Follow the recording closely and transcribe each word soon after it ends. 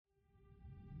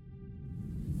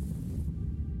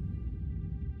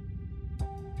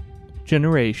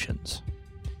Generations.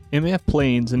 MAF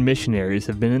planes and missionaries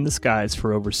have been in the skies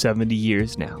for over 70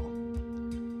 years now.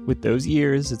 With those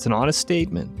years, it's an honest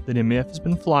statement that MAF has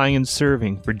been flying and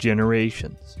serving for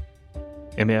generations.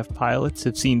 MAF pilots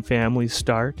have seen families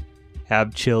start,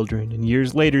 have children, and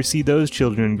years later see those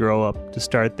children grow up to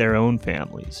start their own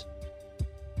families.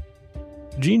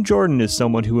 Gene Jordan is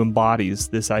someone who embodies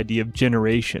this idea of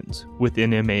generations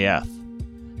within MAF.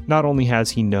 Not only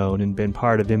has he known and been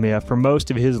part of MAF for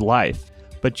most of his life,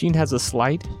 but Gene has a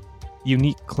slight,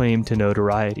 unique claim to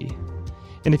notoriety.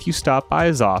 And if you stop by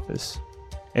his office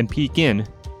and peek in,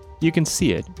 you can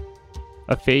see it.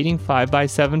 A fading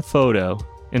 5x7 photo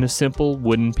in a simple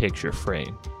wooden picture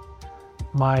frame.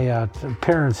 My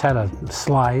parents had a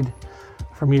slide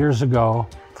from years ago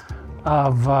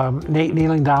of Nate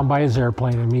kneeling down by his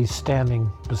airplane and me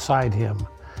standing beside him.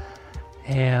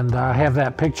 And I have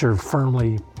that picture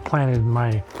firmly planted in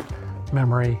my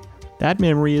memory. That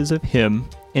memory is of him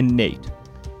and Nate.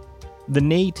 The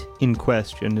Nate in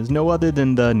question is no other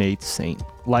than the Nate Saint,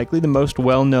 likely the most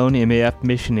well-known MAF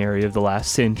missionary of the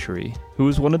last century, who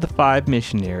was one of the 5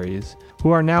 missionaries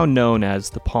who are now known as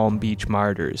the Palm Beach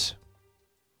Martyrs.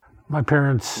 My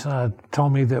parents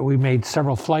told me that we made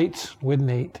several flights with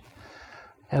Nate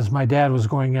as my dad was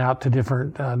going out to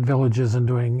different villages and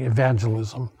doing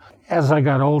evangelism. As I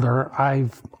got older,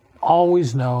 I've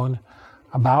always known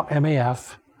about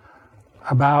MAF,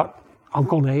 about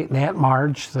Uncle Nate and Aunt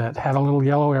Marge that had a little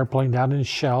yellow airplane down in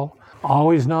Shell.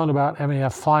 Always known about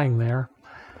MAF flying there.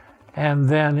 And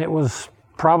then it was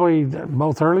probably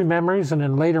both early memories and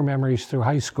then later memories through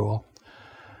high school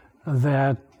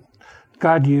that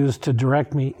God used to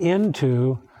direct me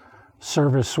into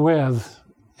service with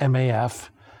MAF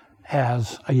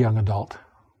as a young adult.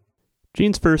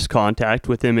 Gene's first contact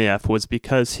with MAF was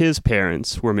because his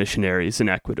parents were missionaries in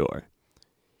Ecuador.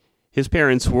 His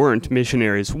parents weren't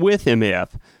missionaries with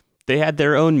MAF. They had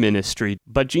their own ministry,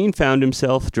 but Gene found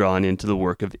himself drawn into the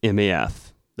work of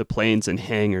MAF, the planes and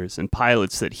hangars and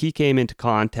pilots that he came into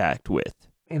contact with.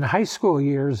 In high school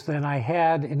years, then I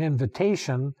had an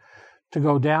invitation to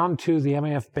go down to the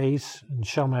MAF base in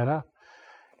Chalmette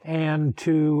and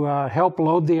to help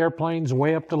load the airplanes,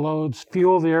 weigh up the loads,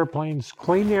 fuel the airplanes,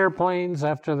 clean the airplanes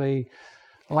after they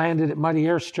landed at muddy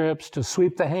airstrips, to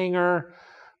sweep the hangar,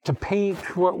 to paint,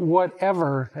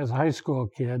 whatever as a high school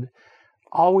kid,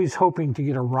 always hoping to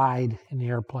get a ride in the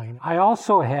airplane. I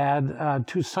also had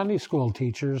 2 Sunday school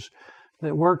teachers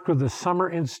that worked with the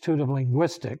Summer Institute of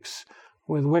Linguistics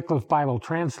with Wycliffe Bible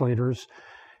translators.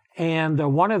 And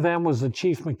one of them was the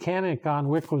chief mechanic on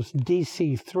Wycliffe's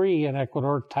DC-3 in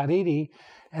Ecuador, Tahiti,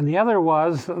 and the other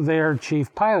was their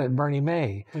chief pilot, Bernie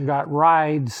May. We got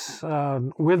rides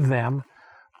with them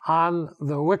on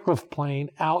the Wycliffe plane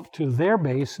out to their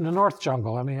base in the North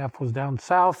Jungle. MAF was down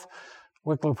south,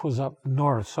 Wycliffe was up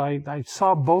north. So I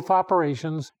saw both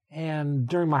operations, and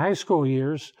during my high school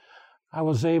years, I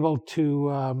was able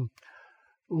to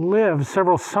live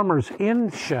several summers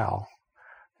in Shell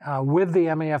with the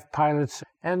MAF pilots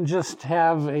and just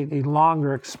have a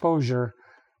longer exposure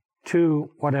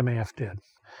to what MAF did.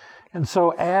 And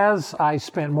so as I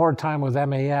spent more time with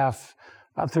MAF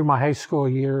through my high school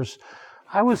years,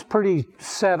 I was pretty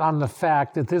set on the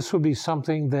fact that this would be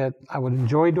something that I would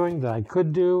enjoy doing, that I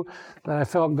could do, that I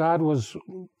felt God was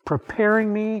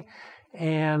preparing me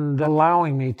and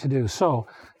allowing me to do. So,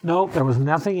 no, there was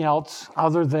nothing else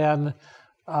other than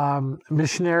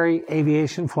missionary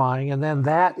aviation flying, and then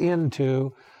that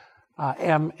into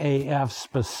MAF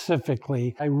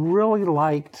specifically. I really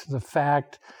liked the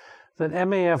fact that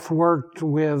MAF worked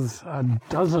with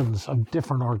dozens of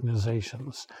different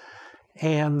organizations,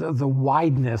 and the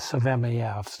wideness of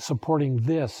MAF, supporting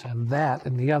this and that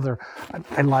and the other.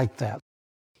 I liked that.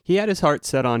 He had his heart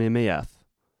set on MAF.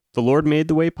 The Lord made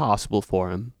the way possible for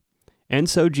him. And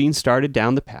so Gene started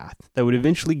down the path that would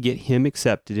eventually get him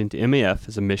accepted into MAF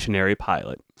as a missionary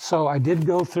pilot. So I did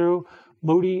go through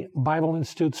Moody Bible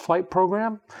Institute's flight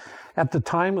program. At the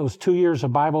time, it was 2 years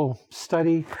of Bible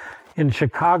study in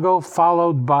Chicago,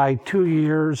 followed by 2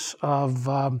 years of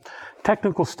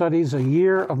technical studies, a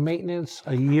year of maintenance,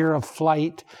 a year of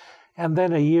flight, and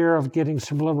then a year of getting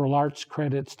some liberal arts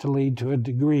credits to lead to a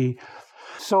degree.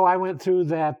 So I went through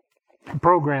that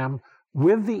program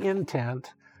with the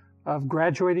intent of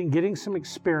graduating, getting some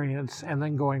experience, and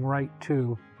then going right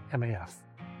to MAF.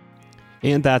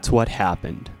 And that's what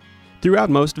happened.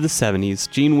 Throughout most of the 70s,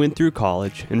 Gene went through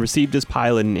college and received his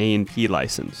pilot and A&P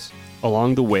license.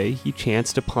 Along the way, he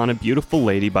chanced upon a beautiful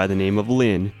lady by the name of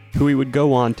Lynn, who he would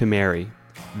go on to marry.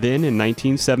 Then in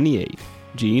 1978,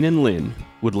 Gene and Lynn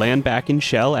would land back in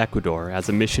Shell, Ecuador as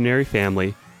a missionary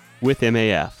family with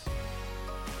MAF.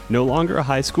 No longer a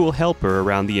high school helper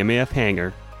around the MAF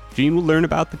hangar, Gene will learn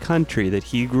about the country that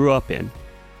he grew up in.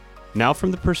 Now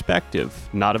from the perspective,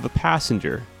 not of a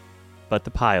passenger, but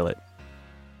the pilot.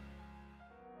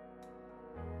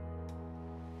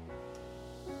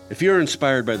 If you are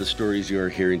inspired by the stories you are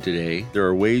hearing today, there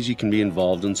are ways you can be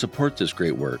involved and support this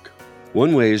great work.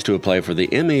 One way is to apply for the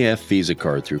MAF Visa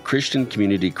card through Christian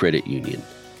Community Credit Union.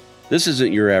 This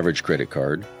isn't your average credit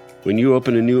card. When you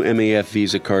open a new MAF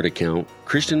Visa card account,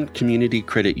 Christian Community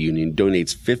Credit Union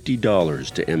donates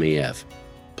 $50 to MAF.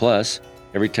 Plus,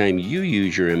 every time you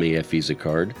use your MAF Visa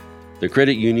card, the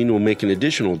credit union will make an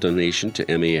additional donation to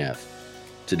MAF.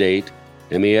 To date,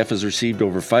 MAF has received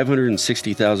over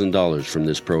 $560,000 from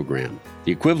this program,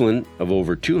 the equivalent of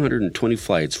over 220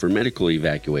 flights for medical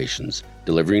evacuations,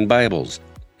 delivering Bibles,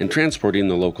 and transporting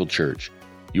the local church.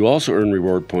 You also earn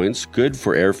reward points good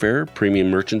for airfare, premium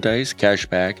merchandise,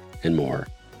 cashback, and more.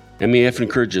 MAF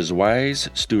encourages wise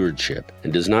stewardship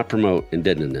and does not promote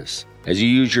indebtedness. As you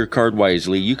use your card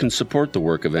wisely, you can support the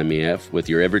work of MAF with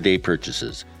your everyday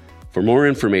purchases. For more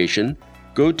information,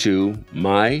 go to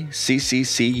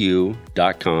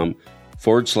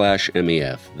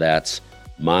mycccu.com/MAF. That's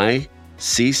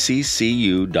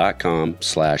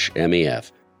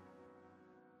mycccu.com/MAF.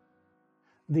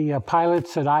 The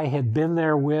pilots that I had been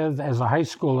there with as a high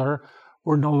schooler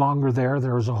were no longer there.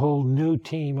 There was a whole new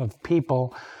team of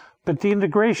people, but the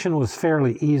integration was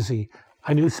fairly easy.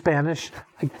 I knew Spanish.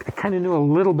 I kind of knew a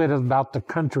little bit about the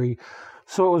country.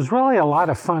 So it was really a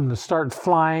lot of fun to start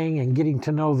flying and getting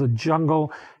to know the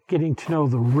jungle, getting to know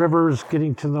the rivers,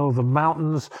 getting to know the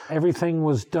mountains. Everything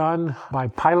was done by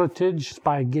pilotage,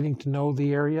 by getting to know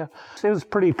the area. It was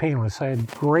pretty painless. I had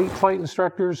great flight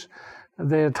instructors.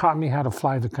 They had taught me how to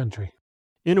fly the country.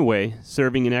 In a way,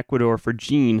 serving in Ecuador for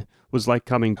Gene was like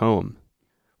coming home.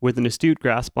 With an astute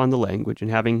grasp on the language and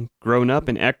having grown up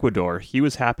in Ecuador, he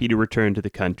was happy to return to the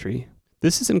country.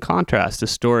 This is in contrast to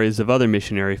stories of other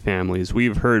missionary families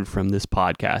we've heard from this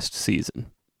podcast season.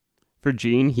 For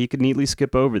Gene, he could neatly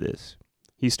skip over this.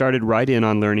 He started right in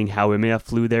on learning how MAF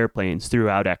flew their airplanes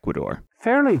throughout Ecuador.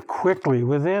 Fairly quickly,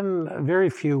 within very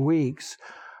few weeks,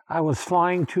 I was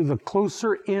flying to the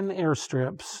closer in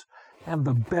airstrips and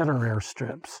the better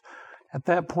airstrips. At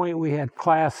that point, we had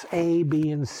Class A,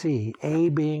 B, and C. A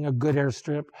being a good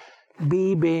airstrip,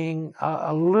 B being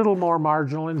a little more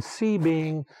marginal, and C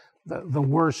being the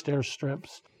worst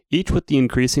airstrips. Each with the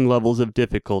increasing levels of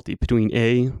difficulty between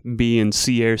A, B, and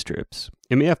C airstrips.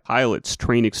 MAF pilots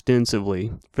train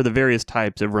extensively for the various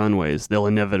types of runways they'll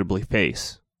inevitably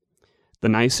face. The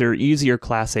nicer, easier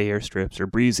Class A airstrips are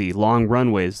breezy, long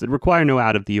runways that require no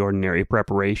out-of-the-ordinary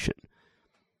preparation.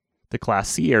 The Class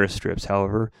C airstrips,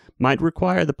 however, might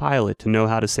require the pilot to know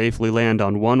how to safely land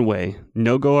on one-way,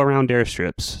 no-go-around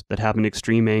airstrips that have an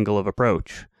extreme angle of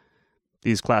approach.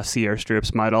 These Class C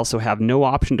airstrips might also have no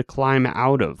option to climb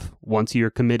out of once you're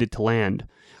committed to land.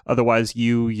 Otherwise,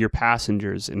 you, your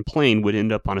passengers, and plane would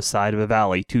end up on a side of a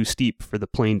valley too steep for the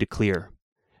plane to clear.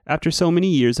 After so many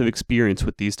years of experience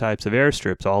with these types of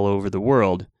airstrips all over the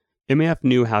world, MAF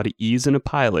knew how to ease in a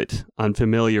pilot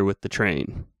unfamiliar with the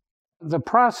terrain. The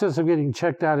process of getting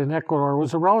checked out in Ecuador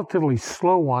was a relatively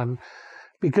slow one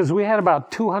because we had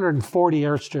about 240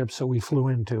 airstrips that we flew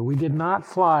into. We did not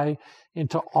fly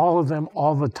into all of them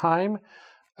all the time.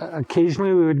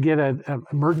 Occasionally we would get an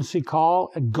emergency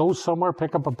call and go somewhere,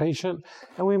 pick up a patient,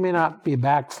 and we may not be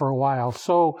back for a while.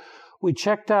 So we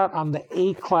checked out on the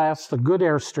A class, the good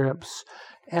airstrips,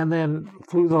 and then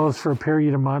flew those for a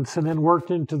period of months, and then worked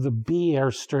into the B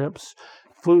airstrips,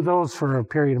 flew those for a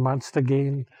period of months to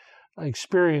gain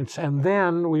experience. And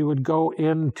then we would go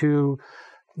into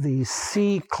the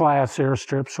C class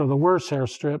airstrips, or the worse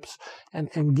airstrips,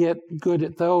 and get good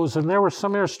at those. And there were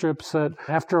some airstrips that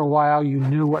after a while you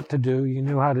knew what to do, you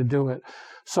knew how to do it.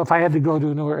 So if I had to go to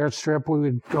a newer airstrip, we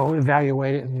would go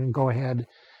evaluate it and then go ahead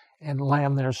and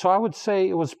land there. So I would say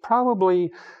it was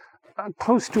probably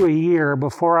close to a year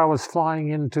before I was flying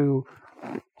into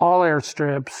all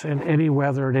airstrips in any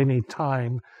weather at any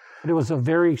time. It was a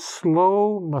very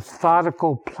slow,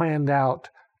 methodical, planned out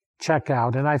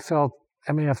checkout, and I felt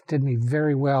MAF did me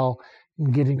very well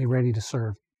in getting me ready to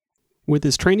serve. With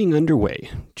his training underway,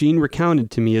 Gene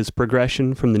recounted to me his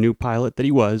progression from the new pilot that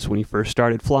he was when he first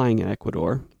started flying in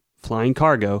Ecuador, flying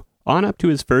cargo, on up to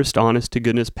his first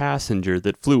honest-to-goodness passenger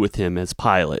that flew with him as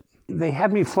pilot. They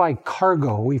had me fly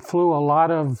cargo. We flew a lot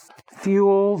of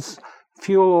fuels,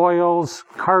 fuel oils,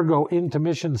 cargo into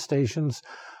mission stations.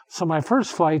 So my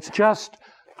first flight's just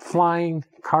flying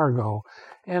cargo.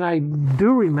 And I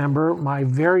do remember my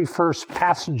very first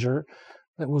passenger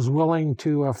that was willing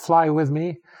to fly with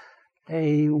me.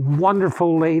 a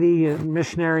wonderful lady, a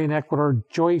missionary in Ecuador,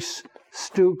 Joyce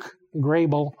Stuke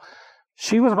Grable.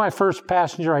 She was my first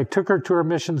passenger. I took her to her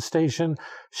mission station.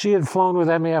 She had flown with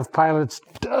MAF pilots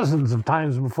dozens of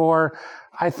times before.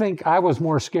 I think I was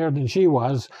more scared than she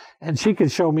was, and she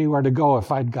could show me where to go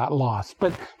if I'd got lost.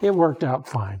 But it worked out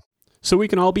fine. So we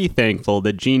can all be thankful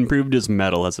that Gene proved his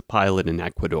mettle as a pilot in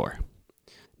Ecuador.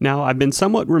 Now, I've been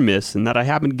somewhat remiss in that I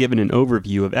haven't given an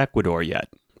overview of Ecuador yet.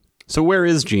 So where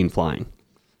is Gene flying?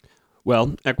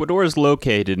 Well, Ecuador is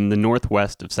located in the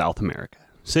northwest of South America,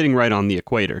 sitting right on the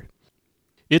equator.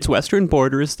 Its western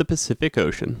border is the Pacific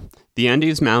Ocean. The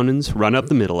Andes Mountains run up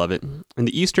the middle of it, and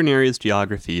the eastern area's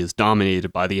geography is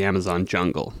dominated by the Amazon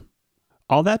jungle.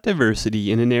 All that diversity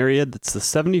in an area that's the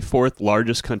 74th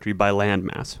largest country by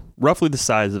landmass, roughly the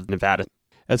size of Nevada.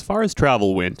 As far as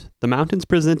travel went, the mountains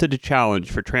presented a challenge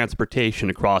for transportation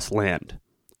across land,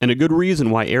 and a good reason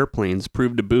why airplanes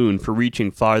proved a boon for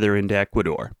reaching farther into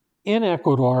Ecuador. In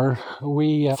Ecuador,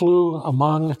 we flew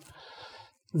among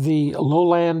the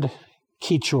lowland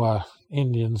Quechua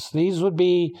Indians. These would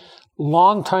be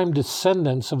longtime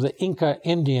descendants of the Inca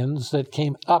Indians that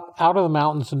came up out of the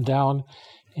mountains and down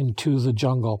into the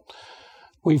jungle.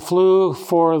 We flew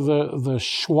for the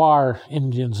Shuar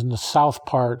Indians in the south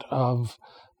part of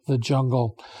the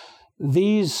jungle.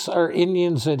 These are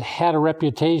Indians that had a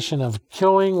reputation of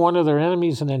killing one of their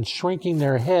enemies and then shrinking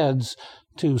their heads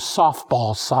to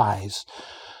softball size.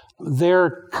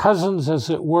 Their cousins,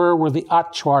 as it were the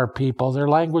Achuar people. Their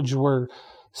language were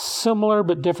similar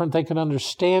but different. They could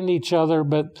understand each other,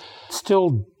 but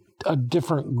still a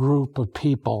different group of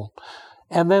people.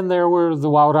 And then there were the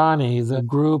Waorani, the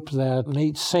group that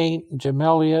Nate Saint, Jim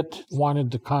Elliott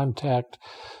wanted to contact.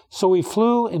 So we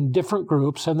flew in different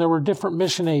groups, and there were different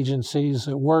mission agencies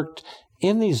that worked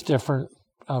in these different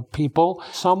people.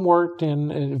 Some worked in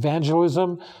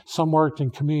evangelism, some worked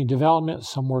in community development,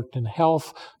 some worked in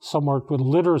health, some worked with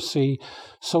literacy.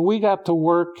 So we got to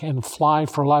work and fly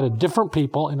for a lot of different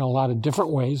people in a lot of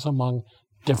different ways among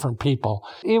different people.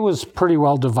 It was pretty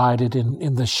well divided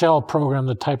in the Shell program,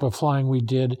 the type of flying we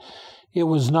did. It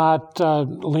was not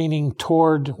leaning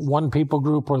toward one people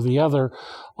group or the other.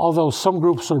 Although some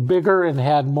groups were bigger and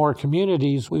had more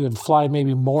communities, we would fly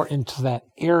maybe more into that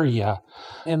area.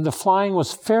 And the flying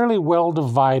was fairly well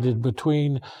divided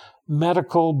between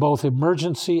medical, both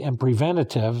emergency and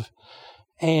preventative,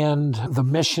 and the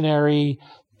missionary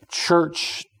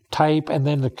church type, and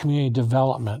then the community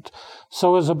development. So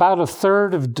it was about a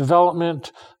third of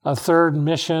development, a third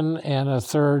mission, and a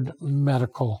third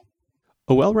medical.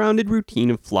 A well-rounded routine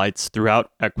of flights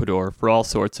throughout Ecuador for all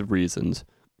sorts of reasons.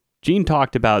 Gene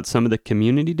talked about some of the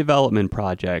community development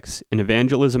projects and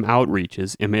evangelism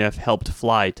outreaches MAF helped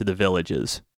fly to the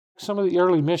villages. Some of the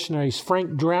early missionaries,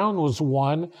 Frank Drown was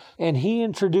one, and he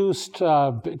introduced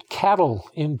cattle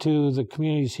into the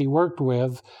communities he worked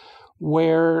with,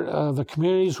 where the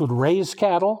communities would raise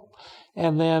cattle,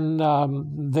 and then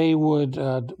they would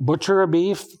butcher a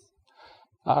beef,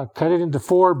 cut it into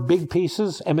 4 big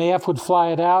pieces. MAF would fly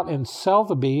it out and sell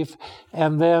the beef,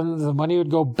 and then the money would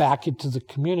go back into the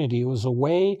community. It was a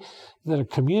way that a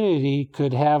community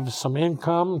could have some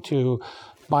income to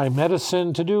buy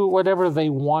medicine, to do whatever they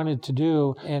wanted to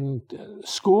do. And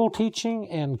school teaching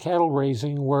and cattle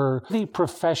raising were the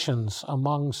professions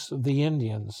amongst the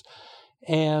Indians.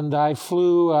 And I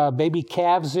flew baby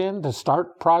calves in to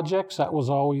start projects. That was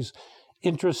always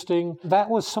interesting. That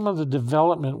was some of the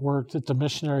development work that the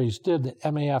missionaries did that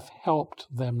MAF helped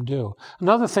them do.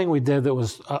 Another thing we did that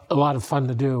was a lot of fun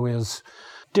to do is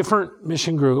different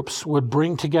mission groups would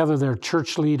bring together their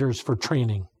church leaders for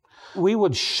training. We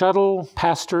would shuttle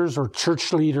pastors or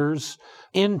church leaders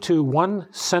into one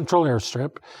central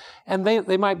airstrip, and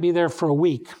they might be there for a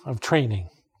week of training.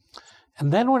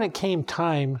 And then when it came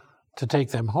time to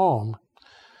take them home,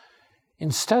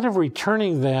 instead of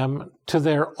returning them to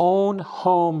their own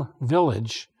home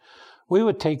village, we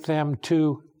would take them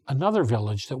to another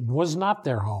village that was not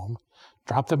their home,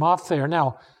 drop them off there.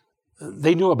 Now,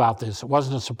 they knew about this. It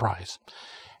wasn't a surprise.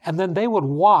 And then they would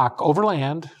walk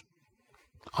overland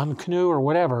on canoe or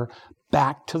whatever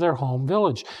back to their home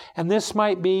village. And this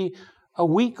might be a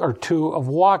week or two of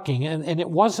walking. And it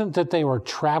wasn't that they were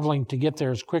traveling to get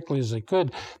there as quickly as they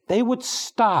could. They would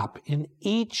stop in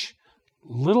each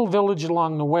little village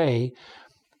along the way,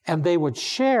 and they would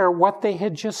share what they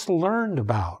had just learned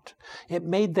about. It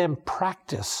made them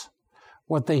practice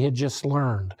what they had just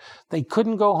learned. They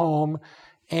couldn't go home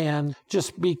and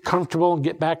just be comfortable and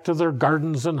get back to their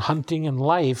gardens and hunting and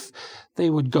life. They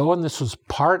would go, and this was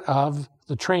part of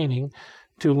the training,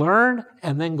 to learn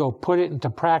and then go put it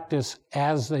into practice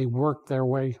as they worked their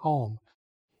way home.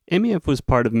 MAF was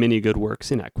part of many good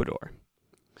works in Ecuador.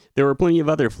 There were plenty of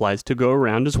other flights to go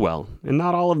around as well, and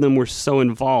not all of them were so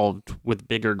involved with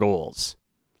bigger goals.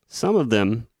 Some of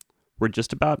them were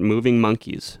just about moving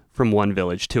monkeys from one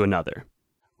village to another.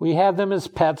 We had them as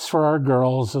pets for our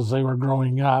girls as they were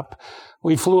growing up.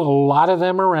 We flew a lot of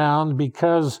them around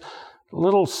because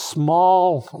little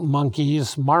small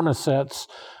monkeys, marmosets,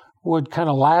 would kind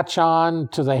of latch on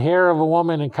to the hair of a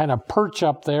woman and kind of perch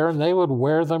up there, and they would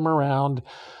wear them around.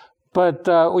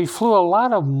 But we flew a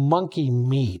lot of monkey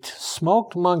meat.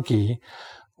 Smoked monkey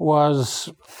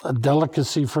was a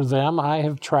delicacy for them. I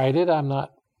have tried it. I'm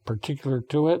not particular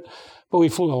to it. But we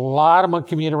flew a lot of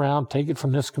monkey meat around, take it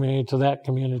from this community to that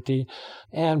community.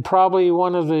 And probably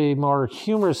one of the more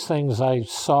humorous things I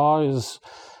saw is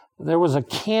there was a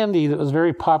candy that was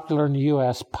very popular in the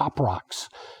U.S., Pop Rocks.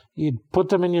 You'd put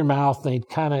them in your mouth, they'd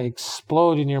kind of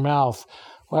explode in your mouth.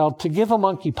 Well, to give a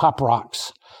monkey Pop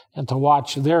Rocks and to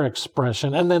watch their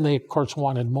expression, and then they, of course,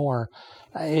 wanted more,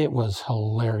 it was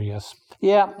hilarious.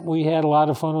 Yeah, we had a lot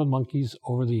of fun with monkeys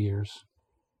over the years.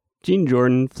 Gene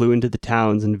Jordan flew into the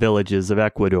towns and villages of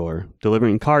Ecuador,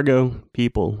 delivering cargo,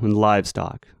 people, and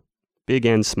livestock, big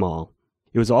and small.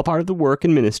 It was all part of the work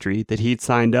and ministry that he'd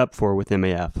signed up for with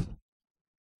MAF.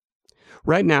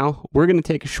 Right now, we're going to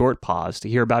take a short pause to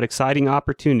hear about exciting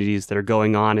opportunities that are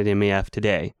going on at MAF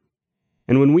today.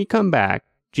 And when we come back,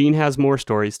 Gene has more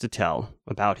stories to tell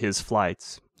about his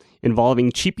flights,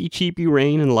 involving cheapy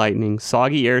rain and lightning,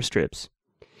 soggy airstrips,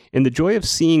 and the joy of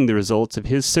seeing the results of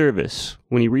his service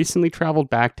when he recently traveled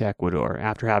back to Ecuador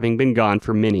after having been gone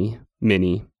for many,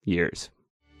 many years.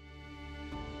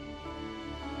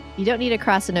 You don't need to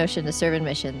cross an ocean to serve in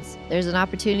missions. There's an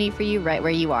opportunity for you right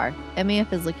where you are.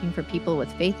 MAF is looking for people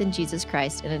with faith in Jesus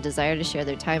Christ and a desire to share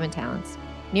their time and talents.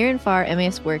 Near and far,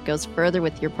 MAF's work goes further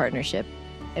with your partnership,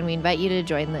 and we invite you to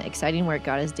join the exciting work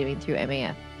God is doing through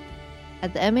MAF.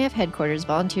 At the MAF headquarters,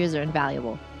 volunteers are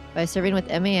invaluable. By serving with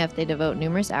MAF, they devote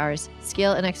numerous hours,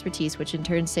 skill, and expertise, which in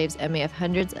turn saves MAF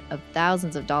hundreds of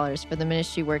thousands of dollars for the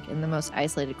ministry work in the most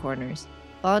isolated corners.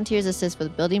 Volunteers assist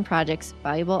with building projects,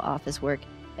 valuable office work,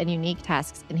 and unique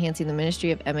tasks enhancing the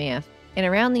ministry of MAF. And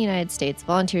around the United States,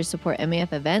 volunteers support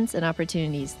MAF events and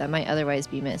opportunities that might otherwise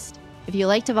be missed. If you'd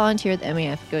like to volunteer with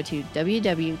MAF, go to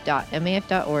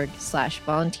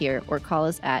www.maf.org/volunteer or call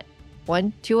us at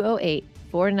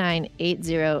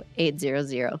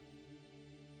 1-208-498-0800.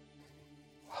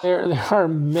 There are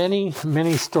many,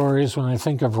 many stories when I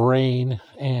think of rain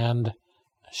and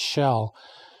Shell.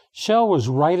 Shell was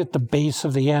right at the base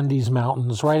of the Andes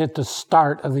Mountains, right at the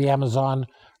start of the Amazon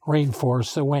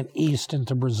rainforest that went east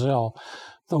into Brazil.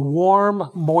 The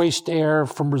warm, moist air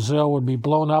from Brazil would be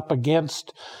blown up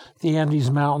against the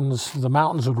Andes Mountains. The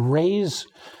mountains would raise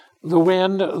the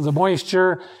wind, the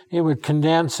moisture, it would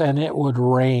condense, and it would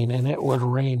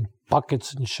rain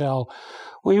buckets in Shell.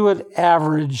 We would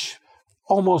average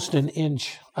almost an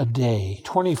inch a day,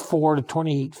 24 to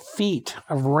 28 feet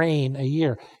of rain a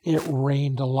year. It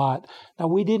rained a lot. Now,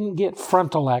 we didn't get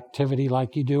frontal activity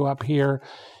like you do up here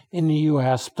in the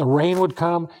U.S. The rain would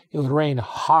come, it would rain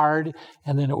hard,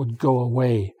 and then it would go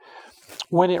away.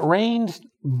 When it rained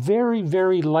very,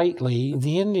 very lightly,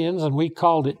 the Indians, and we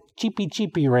called it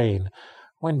cheepy rain.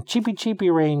 When cheepy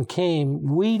rain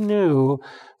came, we knew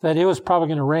that it was probably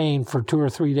going to rain for 2 or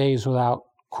 3 days without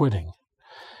quitting.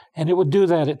 And it would do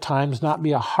that at times, not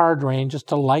be a hard rain, just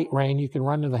a light rain. You could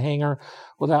run to the hangar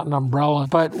without an umbrella,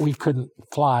 but we couldn't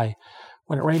fly.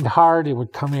 When it rained hard, it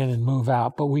would come in and move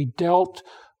out. But we dealt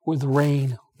with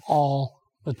rain all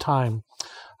the time.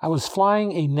 I was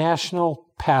flying a national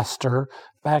pastor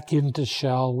back into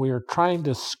Shell. We were trying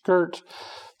to skirt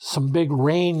some big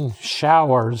rain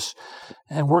showers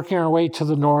and working our way to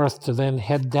the north to then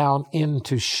head down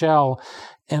into Shell.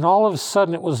 And all of a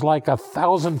sudden, it was like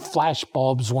 1,000 flash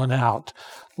bulbs went out.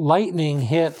 Lightning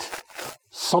hit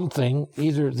something,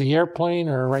 either the airplane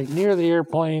or right near the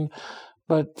airplane.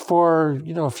 But for,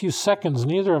 a few seconds,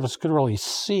 neither of us could really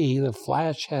see. The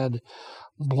flash had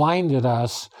blinded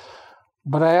us.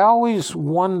 But I always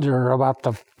wonder about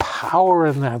the power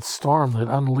in that storm that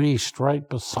unleashed right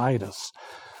beside us.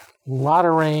 A lot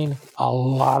of rain, a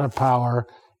lot of power,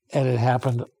 and it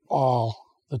happened all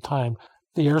the time.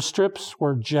 The airstrips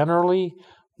were generally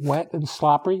wet and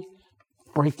sloppy.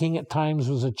 Braking at times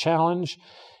was a challenge,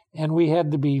 and we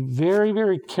had to be very,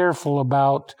 very careful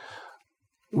about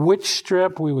which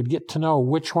strip. We would get to know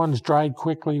which ones dried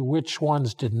quickly, which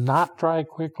ones did not dry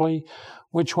quickly,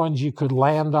 which ones you could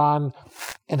land on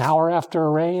an hour after a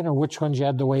rain, or which ones you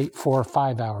had to wait 4 or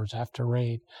 5 hours after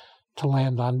rain to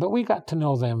land on. But we got to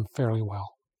know them fairly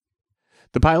well.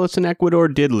 The pilots in Ecuador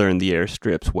did learn the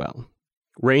airstrips well.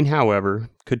 Rain, however,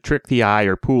 could trick the eye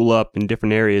or pool up in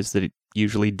different areas that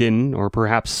usually didn't, or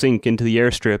perhaps sink into the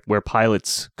airstrip where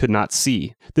pilots could not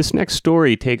see. This next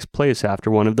story takes place after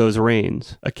one of those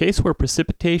rains, a case where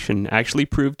precipitation actually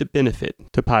proved a benefit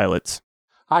to pilots.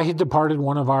 I had departed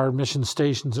one of our mission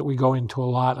stations that we go into a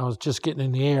lot. I was just getting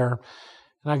in the air,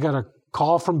 and I got a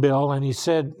call from Bill, and he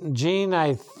said, "Gene,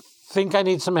 I think I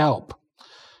need some help."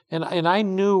 And I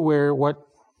knew what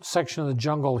section of the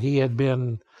jungle he had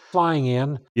been flying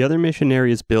in. The other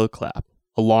missionary is Bill Clapp,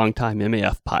 a longtime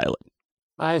MAF pilot.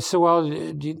 I said, "Well,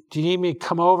 do you need me to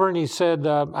come over?" And he said,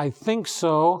 "I think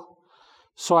so."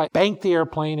 So I banked the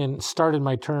airplane and started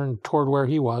my turn toward where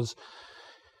he was.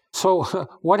 So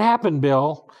what happened,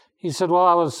 Bill? He said, "Well,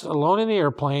 I was alone in the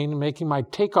airplane making my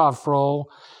takeoff roll,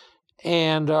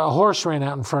 and a horse ran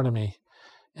out in front of me.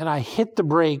 And I hit the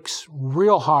brakes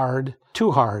real hard,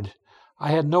 too hard.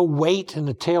 I had no weight in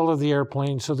the tail of the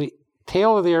airplane, so the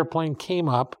tail of the airplane came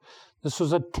up. This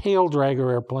was a tail dragger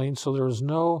airplane, so there was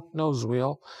no nose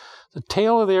wheel. The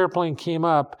tail of the airplane came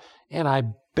up, and I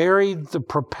buried the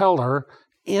propeller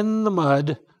in the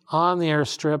mud on the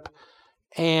airstrip,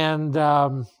 and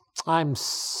I'm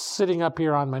sitting up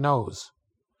here on my nose.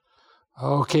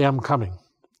 Okay, I'm coming."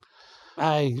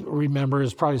 I remember it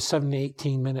was probably a 7 to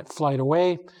 18 minute flight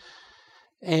away.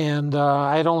 And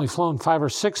I had only flown 5 or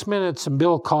 6 minutes, and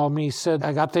Bill called me, said,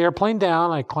 "I got the airplane down.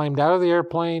 I climbed out of the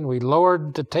airplane. We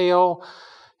lowered the tail,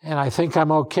 and I think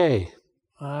I'm okay."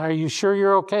 "Are you sure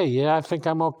you're okay?" "Yeah, I think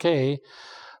I'm okay.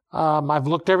 I've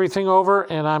looked everything over,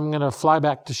 and I'm going to fly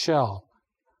back to Shell."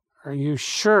 "Are you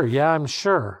sure?" "Yeah, I'm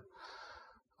sure."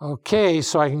 "Okay,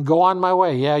 so I can go on my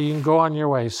way." "Yeah, you can go on your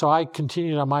way." So I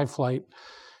continued on my flight.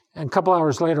 And a couple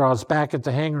hours later, I was back at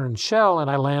the hangar in Shell, and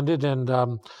I landed,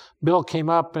 and Bill came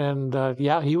up, and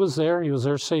he was there. He was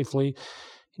there safely.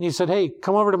 And he said, "Hey,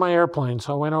 come over to my airplane."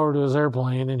 So I went over to his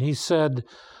airplane, and he said,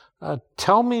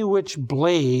 "Tell me which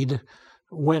blade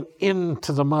went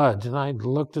into the mud." And I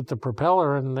looked at the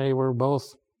propeller, and they were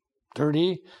both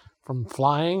dirty from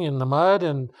flying in the mud.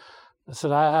 And I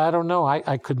said, I don't know.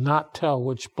 I could not tell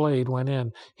which blade went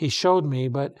in. He showed me,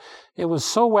 but it was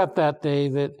so wet that day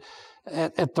that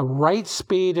at the right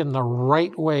speed and the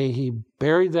right way, he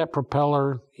buried that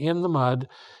propeller in the mud.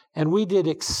 And we did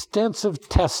extensive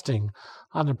testing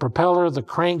on the propeller, the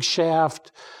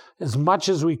crankshaft, as much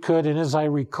as we could. And as I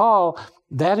recall,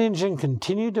 that engine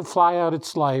continued to fly out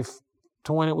its life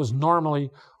to when it was normally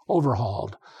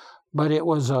overhauled. But it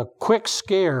was a quick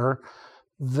scare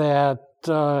that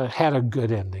had a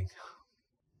good ending.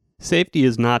 Safety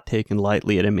is not taken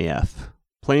lightly at MAF.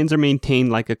 Planes are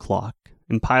maintained like a clock,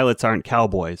 and pilots aren't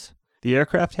cowboys. The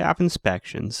aircraft have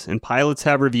inspections, and pilots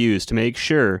have reviews to make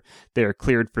sure they are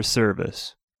cleared for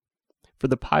service. For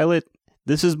the pilot,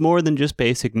 this is more than just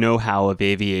basic know-how of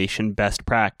aviation best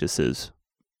practices.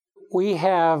 We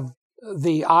have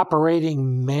the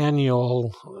operating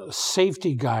manual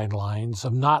safety guidelines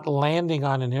of not landing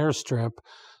on an airstrip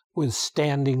with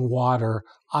standing water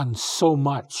on so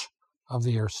much of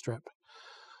the airstrip.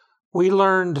 We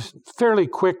learned fairly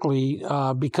quickly,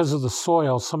 because of the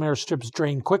soil, some airstrips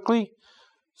drain quickly,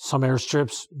 some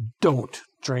airstrips don't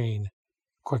drain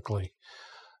quickly.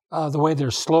 The way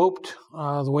they're sloped,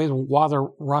 the way the water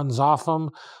runs off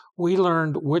them, we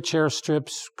learned which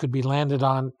airstrips could be landed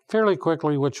on fairly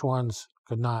quickly, which ones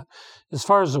could not. As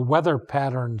far as the weather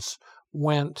patterns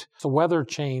went, the weather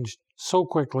changed so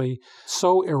quickly,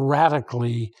 so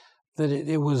erratically, that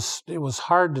it was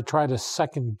hard to try to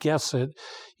second guess it.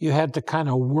 You had to kind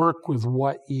of work with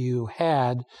what you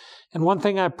had. And one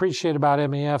thing I appreciate about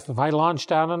MAF, if I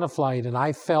launched out on a flight and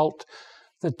I felt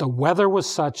that the weather was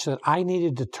such that I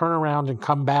needed to turn around and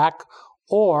come back,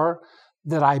 or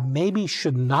that I maybe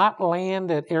should not land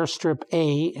at airstrip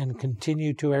A and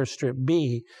continue to airstrip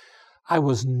B, I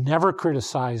was never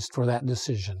criticized for that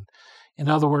decision. In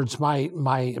other words, my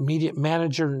immediate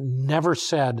manager never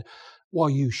said, "Well,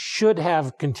 you should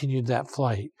have continued that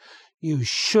flight. You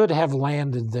should have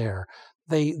landed there."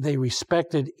 They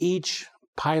respected each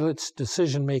pilot's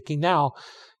decision-making. Now,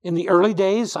 in the early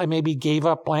days, I maybe gave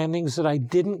up landings that I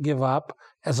didn't give up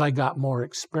as I got more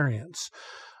experience.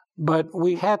 But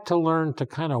we had to learn to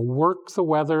kind of work the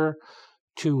weather,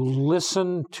 to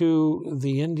listen to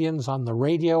the Indians on the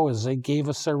radio as they gave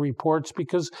us their reports,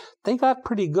 because they got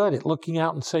pretty good at looking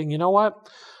out and saying, "You know what,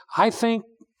 I think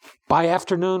by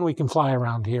afternoon we can fly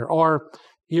around here," or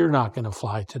 "You're not going to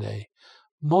fly today."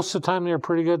 Most of the time they were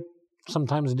pretty good.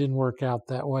 Sometimes it didn't work out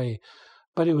that way.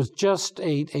 But it was just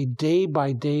a day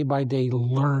by day by day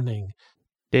learning.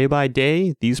 Day by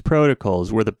day, these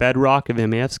protocols were the bedrock of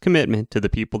MAF's commitment to the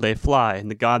people they fly and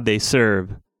the God they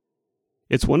serve.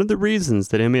 It's one of the reasons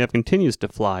that MAF continues to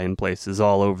fly in places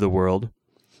all over the world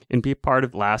and be part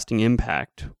of lasting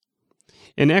impact.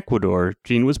 In Ecuador,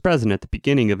 Gene was present at the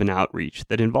beginning of an outreach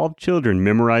that involved children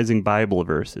memorizing Bible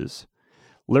verses.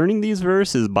 Learning these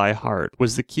verses by heart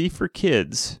was the key for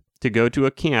kids to go to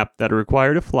a camp that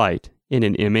required a flight in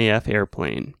an MAF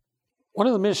airplane. One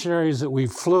of the missionaries that we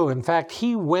flew, in fact,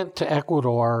 he went to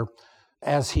Ecuador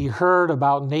as he heard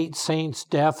about Nate Saint's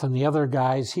death and the other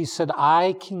guys. He said,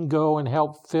 I can go and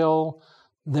help fill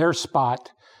their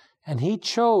spot. And he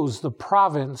chose the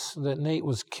province that Nate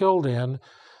was killed in,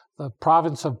 the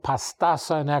province of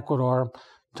Pastaza in Ecuador,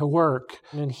 to work.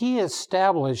 And he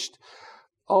established,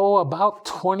 about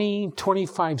 20,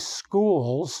 25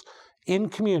 schools in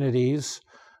communities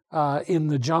in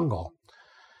the jungle.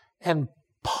 And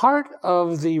part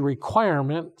of the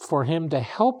requirement for him to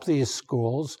help these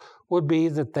schools would be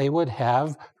that they would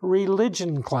have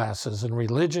religion classes, and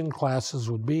religion classes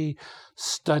would be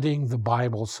studying the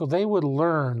Bible. So they would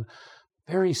learn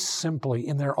very simply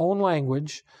in their own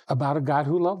language about a God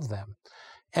who loved them.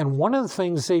 And one of the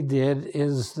things they did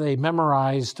is they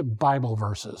memorized Bible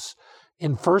verses.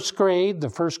 In first grade, the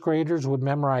first graders would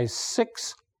memorize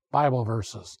 6 Bible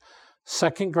verses.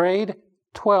 Second grade,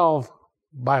 12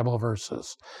 Bible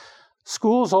verses.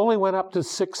 Schools only went up to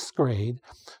 6th grade,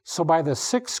 so by the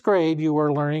 6th grade you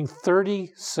were learning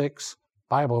 36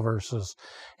 Bible verses.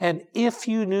 And if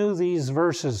you knew these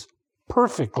verses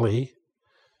perfectly,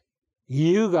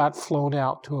 you got flown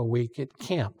out to a week at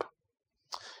camp.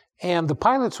 And the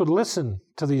pilots would listen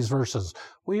to these verses.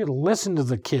 We would listen to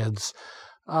the kids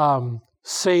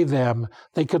say them.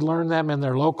 They could learn them in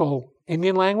their local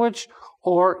Indian language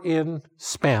or in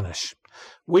Spanish.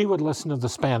 We would listen to the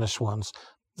Spanish ones.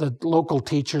 The local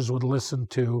teachers would listen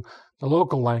to the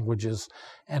local languages.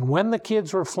 And when the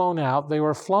kids were flown out, they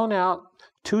were flown out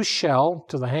to Shell,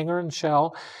 to the hangar in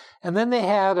Shell, and then they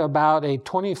had about a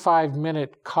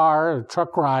 25-minute car or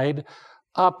truck ride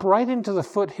up right into the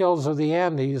foothills of the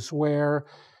Andes where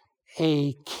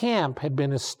a camp had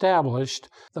been established.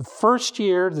 The first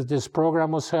year that this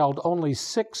program was held, only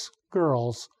 6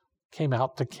 girls came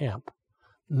out to camp.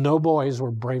 No boys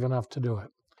were brave enough to do it.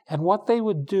 And what they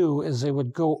would do is they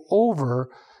would go over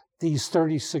these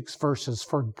 36 verses.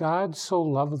 For God so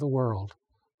loved the world.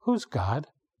 Who's God?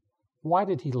 Why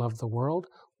did he love the world?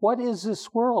 What is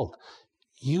this world?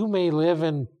 You may live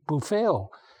in Bufeo,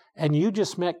 and you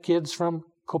just met kids from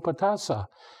Copataza.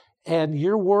 And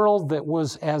your world that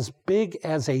was as big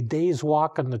as a day's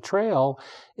walk on the trail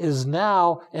is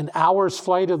now an hour's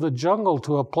flight of the jungle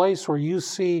to a place where you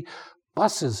see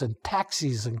buses and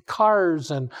taxis and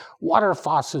cars and water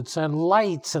faucets and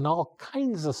lights and all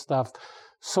kinds of stuff.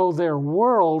 So their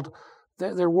world,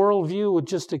 their worldview would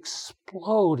just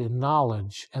explode in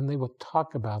knowledge, and they would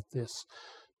talk about this.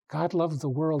 God loved the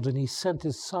world, and he sent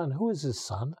his son. Who is his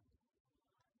son?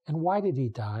 And why did he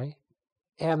die?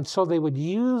 And so they would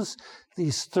use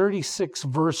these 36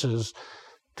 verses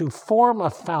to form a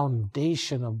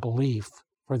foundation of belief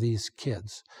for these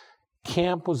kids.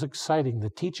 Camp was exciting. The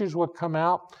teachers would come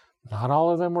out. Not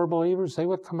all of them were believers. They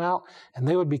would come out and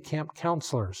they would be camp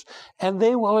counselors. And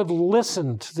they will have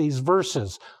listened to these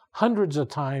verses hundreds of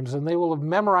times, and they will have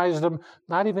memorized them,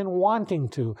 not even wanting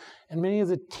to. And many of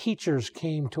the teachers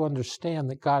came to understand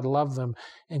that God loved them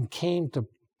and came to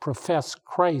profess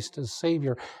Christ as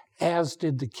Savior, as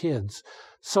did the kids.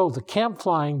 So the camp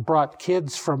flying brought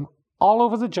kids from all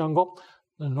over the jungle,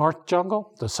 the North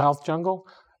Jungle, the South Jungle,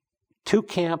 to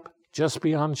camp just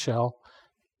beyond Shell,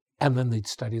 and then they'd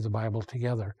study the Bible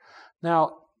together.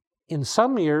 Now, in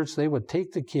some years, they would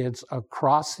take the kids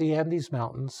across the Andes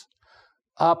Mountains,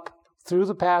 up through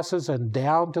the passes and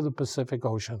down to the Pacific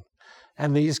Ocean.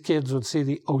 And these kids would see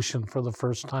the ocean for the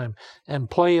first time and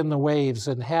play in the waves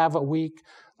and have a week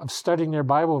of studying their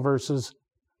Bible verses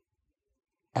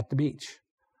at the beach.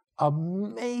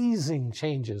 Amazing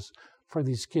changes for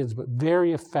these kids, but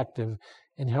very effective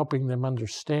in helping them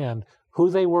understand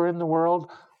who they were in the world,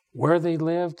 where they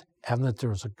lived, and that there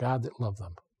was a God that loved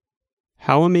them.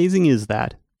 How amazing is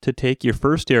that? To take your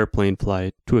first airplane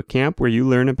flight to a camp where you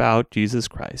learn about Jesus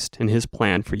Christ and his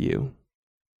plan for you.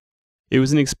 It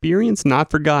was an experience not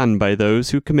forgotten by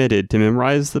those who committed to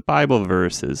memorize the Bible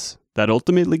verses that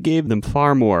ultimately gave them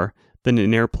far more than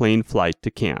an airplane flight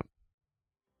to camp.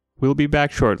 We'll be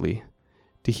back shortly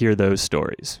to hear those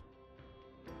stories.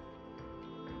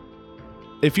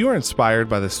 If you are inspired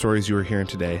by the stories you are hearing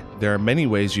today, there are many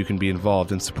ways you can be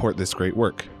involved and support this great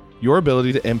work. Your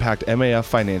ability to impact MAF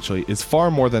financially is far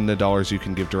more than the dollars you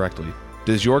can give directly.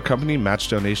 Does your company match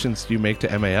donations you make to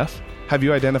MAF? Have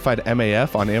you identified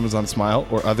MAF on Amazon Smile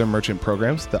or other merchant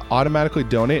programs that automatically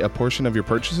donate a portion of your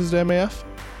purchases to MAF?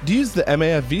 Do you use the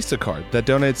MAF Visa card that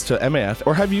donates to MAF,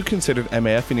 or have you considered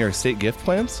MAF in your estate gift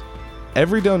plans?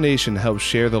 Every donation helps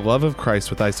share the love of Christ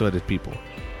with isolated people.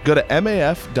 Go to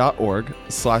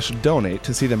maf.org/donate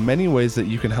to see the many ways that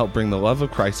you can help bring the love of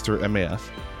Christ through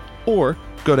MAF. Or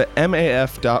go to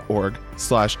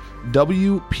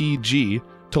maf.org/WPG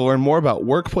to learn more about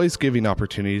workplace giving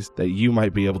opportunities that you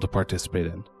might be able to participate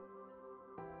in.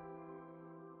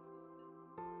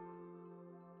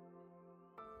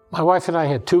 My wife and I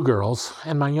had 2 girls,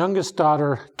 and my youngest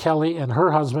daughter, Kelly, and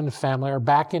her husband and family are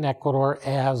back in Ecuador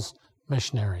as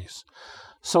missionaries.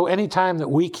 So anytime that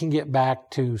we can get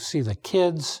back to see the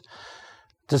kids,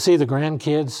 to see the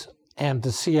grandkids, and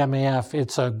to see MAF,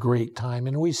 it's a great time.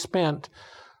 And we spent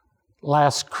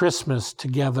last Christmas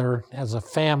together as a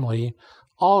family,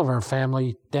 all of our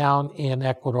family down in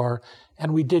Ecuador,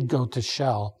 and we did go to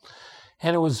Shell.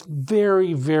 And it was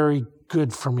very, very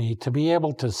good for me to be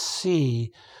able to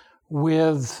see,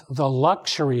 with the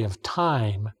luxury of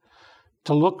time,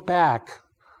 to look back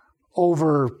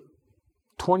over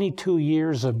 22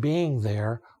 years of being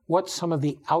there, what some of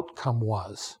the outcome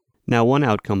was. Now, one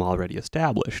outcome already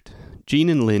established. Jean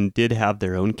and Lynn did have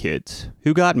their own kids,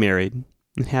 who got married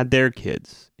and had their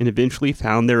kids, and eventually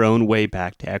found their own way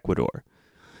back to Ecuador.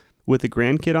 With a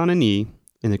grandkid on a knee,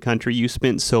 in the country you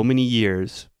spent so many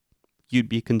years, you'd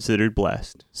be considered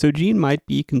blessed. So Jean might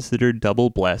be considered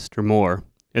double blessed or more,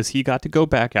 as he got to go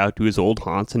back out to his old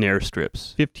haunts and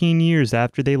airstrips 15 years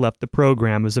after they left the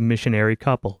program as a missionary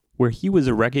couple, where he was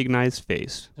a recognized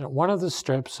face. At one of the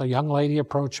strips, a young lady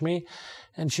approached me,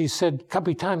 and she said,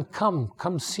 "Capitan,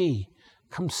 come see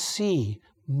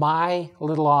my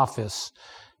little office."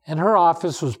 And her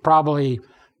office was probably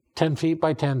 10 feet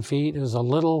by 10 feet. It was a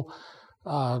little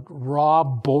raw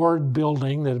board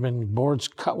building that had been boards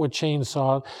cut with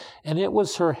chainsaw, and it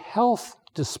was her health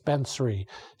dispensary.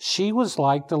 She was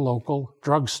like the local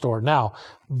drugstore. Now,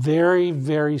 very,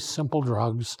 very simple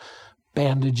drugs,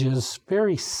 bandages,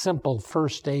 very simple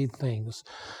first aid things.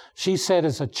 She said,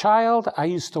 as a child, I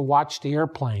used to watch the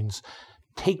airplanes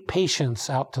take patients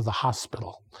out to the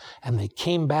hospital, and they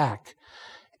came back.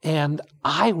 And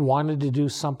I wanted to do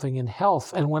something in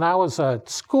health. And when I was a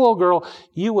schoolgirl,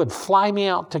 you would fly me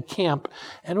out to camp,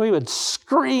 and we would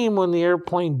scream when the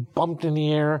airplane bumped in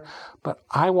the air. But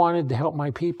I wanted to help my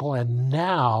people, and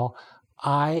now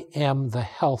I am the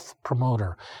health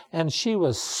promoter. And she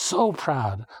was so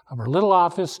proud of her little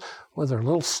office with her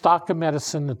little stock of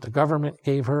medicine that the government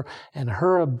gave her, and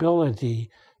her ability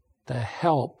to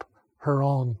help her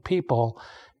own people.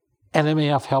 And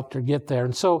MAF helped her get there.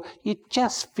 And so you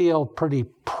just feel pretty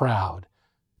proud.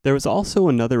 There was also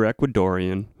another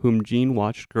Ecuadorian whom Jean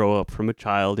watched grow up from a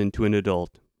child into an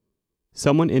adult.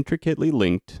 Someone intricately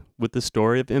linked with the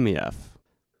story of MAF,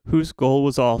 whose goal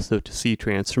was also to see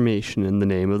transformation in the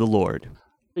name of the Lord.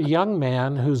 A young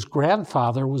man whose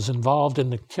grandfather was involved in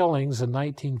the killings in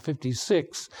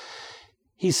 1956,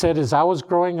 he said, as I was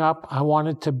growing up, I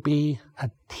wanted to be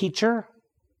a teacher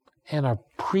and a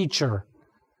preacher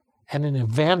and an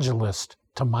evangelist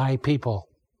to my people.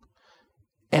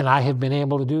 And I have been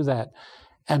able to do that.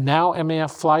 And now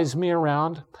MAF flies me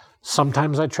around.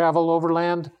 Sometimes I travel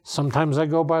overland. Sometimes I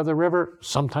go by the river.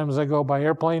 Sometimes I go by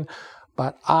airplane.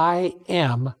 But I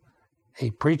am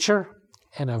a preacher,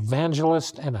 an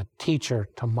evangelist, and a teacher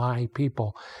to my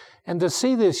people. And to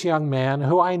see this young man,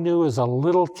 who I knew as a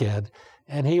little kid,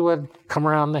 and he would come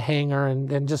around the hangar,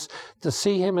 and just to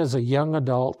see him as a young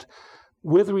adult,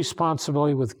 with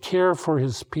responsibility, with care for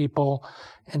his people,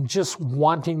 and just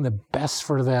wanting the best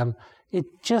for them, it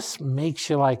just makes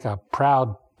you like a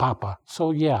proud papa.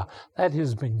 So yeah, that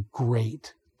has been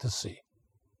great to see.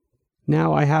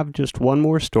 Now I have just one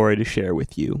more story to share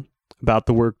with you about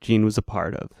the work Jean was a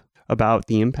part of, about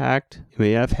the impact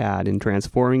MAF had in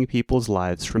transforming people's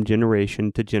lives from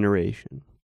generation to generation.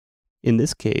 In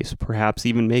this case, perhaps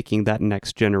even making that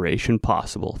next generation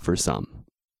possible for some.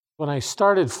 When I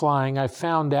started flying, I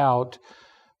found out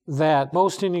that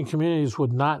most Indian communities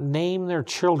would not name their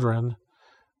children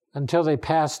until they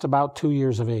passed about 2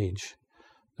 years of age.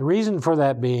 The reason for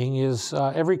that being is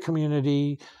every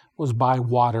community was by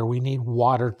water. We need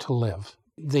water to live.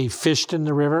 They fished in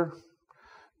the river.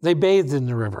 They bathed in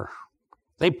the river.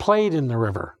 They played in the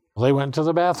river. They went to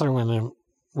the bathroom in the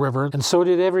river, and so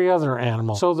did every other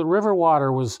animal. So the river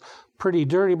water was pretty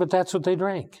dirty, but that's what they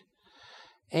drank.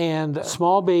 And a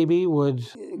small baby would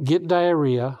get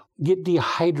diarrhea, get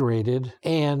dehydrated,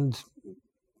 and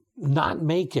not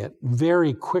make it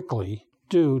very quickly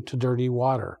due to dirty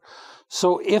water.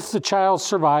 So if the child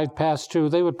survived past 2,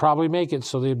 they would probably make it,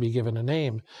 so they'd be given a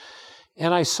name.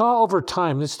 And I saw over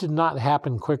time, this did not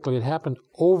happen quickly, it happened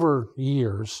over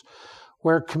years,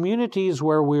 where communities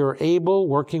where we were able,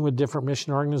 working with different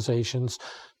mission organizations,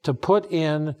 to put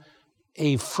in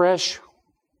a fresh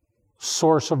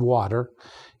source of water.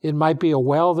 It might be a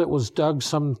well that was dug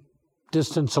some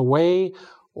distance away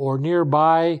or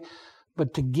nearby,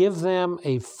 but to give them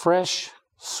a fresh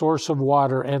source of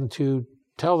water and to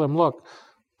tell them, look,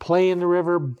 play in the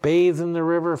river, bathe in the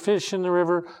river, fish in the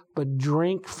river, but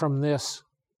drink from this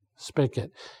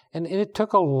spigot. And it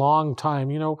took a long time.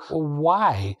 Well,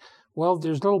 why? Well,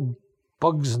 there's little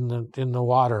bugs in the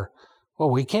water. Well,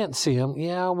 we can't see them.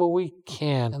 Yeah, well, we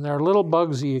can. And there are little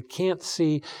bugs that you can't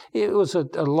see. It was a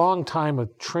long time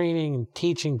of training and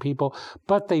teaching people,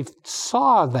 but they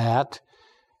saw that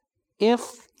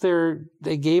if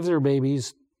they gave their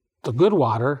babies the good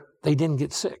water, they didn't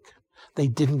get sick. They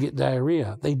didn't get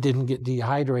diarrhea. They didn't get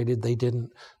dehydrated. They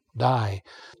didn't die.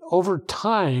 Over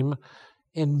time,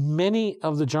 in many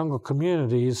of the jungle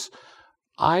communities,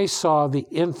 I saw the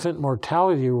infant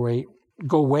mortality rate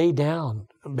go way down.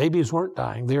 Babies weren't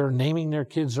dying. They were naming their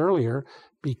kids earlier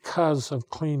because of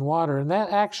clean water. And that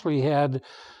actually had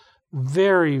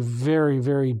very, very,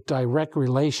 very direct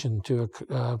relation to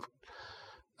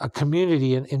a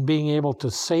community in being able to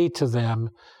say to them,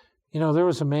 there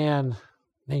was a man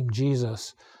named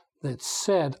Jesus that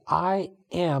said, I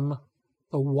am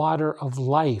the water of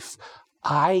life.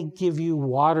 I give you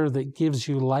water that gives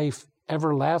you life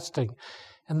everlasting.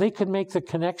 And they could make the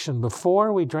connection.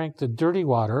 Before, we drank the dirty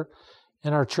water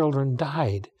and our children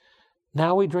died.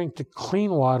 Now we drink the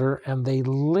clean water and they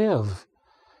live.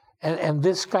 And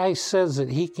this guy says that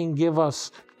he can give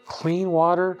us clean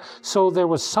water. So there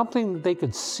was something they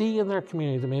could see in their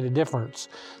community that made a difference.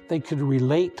 They could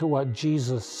relate to what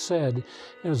Jesus said.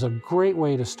 It was a great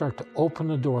way to start to open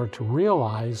the door to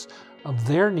realize of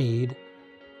their need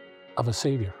of a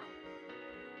Savior.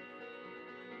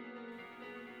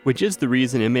 Which is the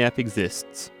reason MAF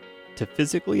exists, to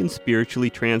physically and spiritually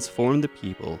transform the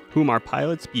people whom our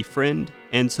pilots befriend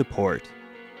and support.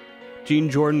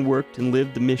 Gene Jordan worked and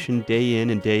lived the mission day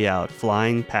in and day out,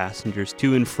 flying passengers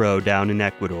to and fro down in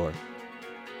Ecuador.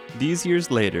 These years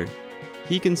later,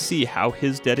 he can see how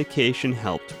his dedication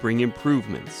helped bring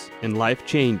improvements and life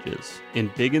changes in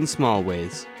big and small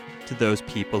ways to those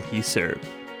people he served.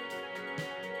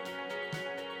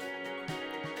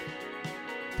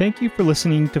 Thank you for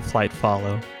listening to Flight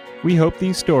Follow. We hope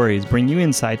these stories bring you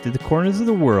insight to the corners of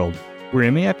the world where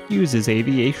MAF uses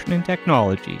aviation and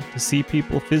technology to see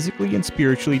people physically and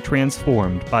spiritually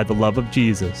transformed by the love of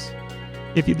Jesus.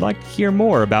 If you'd like to hear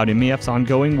more about MAF's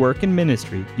ongoing work and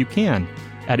ministry, you can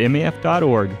at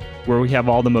maf.org, where we have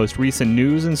all the most recent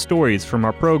news and stories from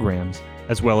our programs,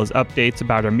 as well as updates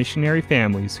about our missionary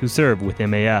families who serve with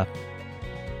MAF.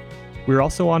 We're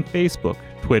also on Facebook,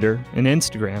 Twitter, and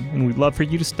Instagram, and we'd love for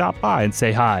you to stop by and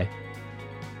say hi.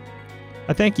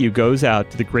 A thank you goes out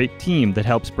to the great team that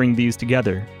helps bring these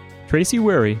together. Tracy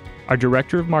Weary, our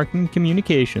Director of Marketing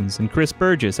Communications, and Chris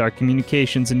Burgess, our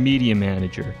Communications and Media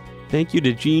Manager. Thank you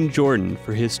to Gene Jordan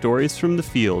for his stories from the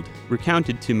field,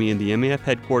 recounted to me in the MAF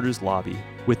headquarters lobby,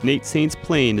 with Nate Saint's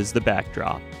plane as the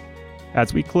backdrop.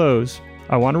 As we close,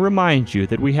 I want to remind you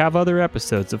that we have other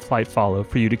episodes of Flight Follow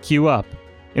for you to queue up,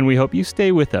 and we hope you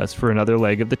stay with us for another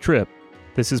leg of the trip.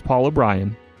 This is Paul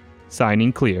O'Brien,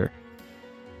 signing clear.